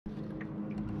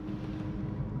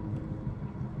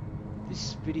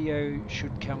This video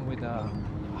should come with a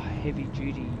heavy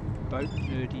duty boat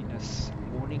nerdiness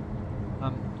warning.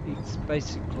 It's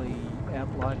basically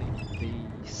outlining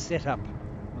the setup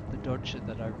of the Dodger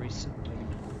that I recently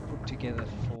put together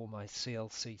for my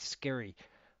CLC Skerry.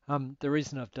 The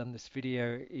reason I've done this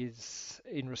video is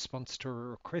in response to a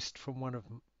request from one of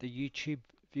the YouTube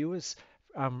viewers,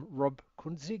 Rob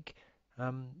Kunzig,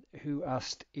 who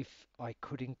asked if I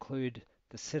could include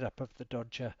the setup of the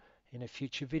Dodger in a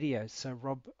future video. So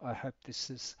Rob, I hope this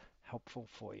is helpful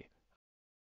for you.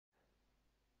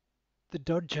 The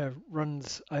Dodger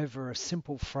runs over a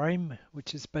simple frame,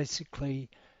 which is basically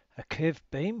a curved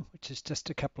beam, which is just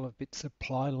a couple of bits of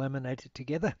ply laminated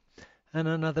together, and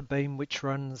another beam which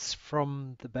runs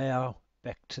from the bow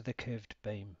back to the curved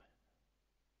beam.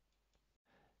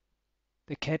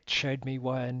 The cat showed me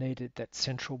why I needed that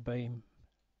central beam.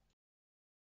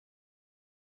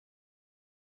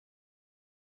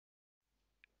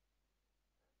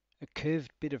 A curved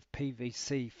bit of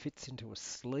PVC fits into a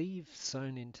sleeve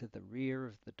sewn into the rear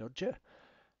of the Dodger.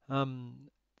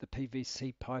 The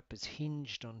PVC pipe is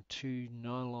hinged on two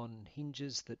nylon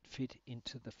hinges that fit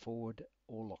into the forward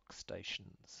oarlock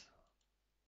stations.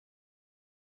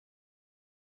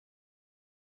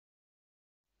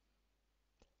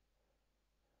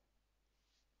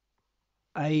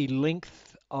 A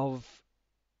length of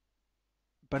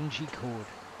bungee cord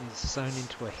is sewn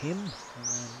into a hem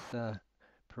around the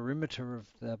perimeter of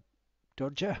the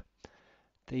Dodger.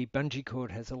 The bungee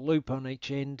cord has a loop on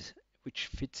each end which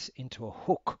fits into a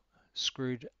hook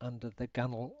screwed under the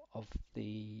gunnel of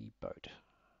the boat.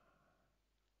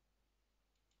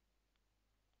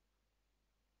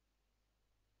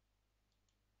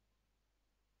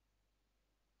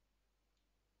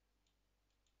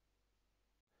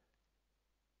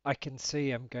 I can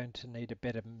see I'm going to need a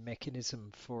better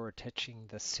mechanism for attaching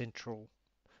the central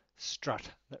strut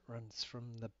that runs from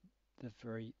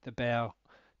the bow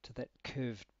to that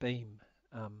curved beam.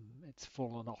 It's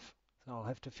fallen off, so I'll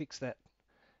have to fix that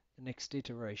the next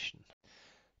iteration.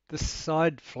 The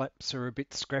side flaps are a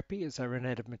bit scrappy as I ran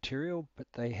out of material, but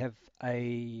they have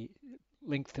a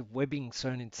length of webbing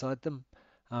sewn inside them,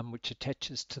 which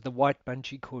attaches to the white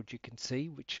bungee cord you can see,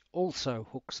 which also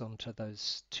hooks onto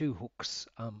those two hooks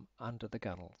under the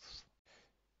gunnels.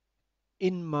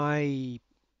 In my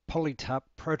polytarp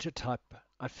prototype,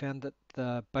 I found that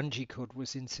the bungee cord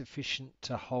was insufficient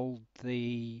to hold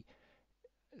the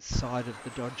side of the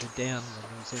Dodger down when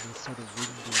there was any sort of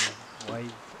wind or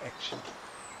wave action.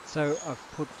 So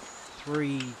I've put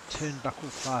three turnbuckle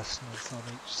fasteners on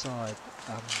each side,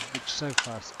 which so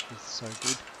far is so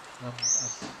good. I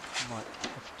might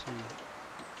have to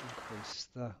increase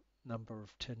the number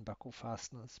of turnbuckle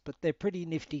fasteners, but they're pretty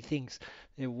nifty things.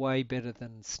 They're way better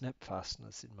than snap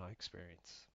fasteners in my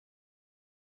experience.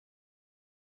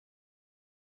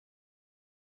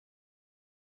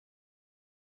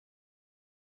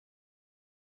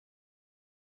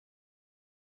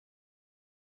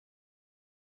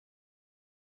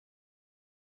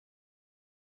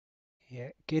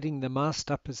 Yeah, getting the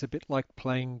mast up is a bit like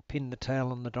playing pin the tail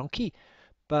on the donkey,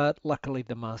 but luckily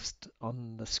the mast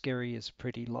on the Skerry is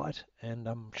pretty light, and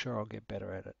I'm sure I'll get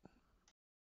better at it.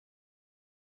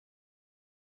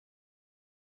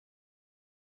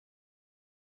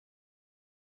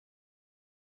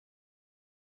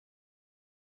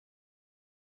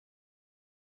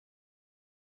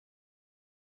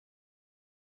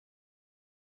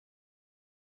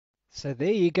 So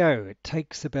there you go. It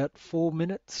takes about 4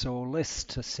 minutes or less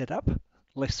to set up,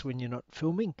 less when you're not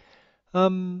filming.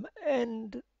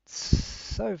 And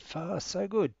so far so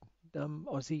good.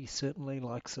 Aussie certainly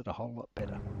likes it a whole lot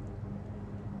better.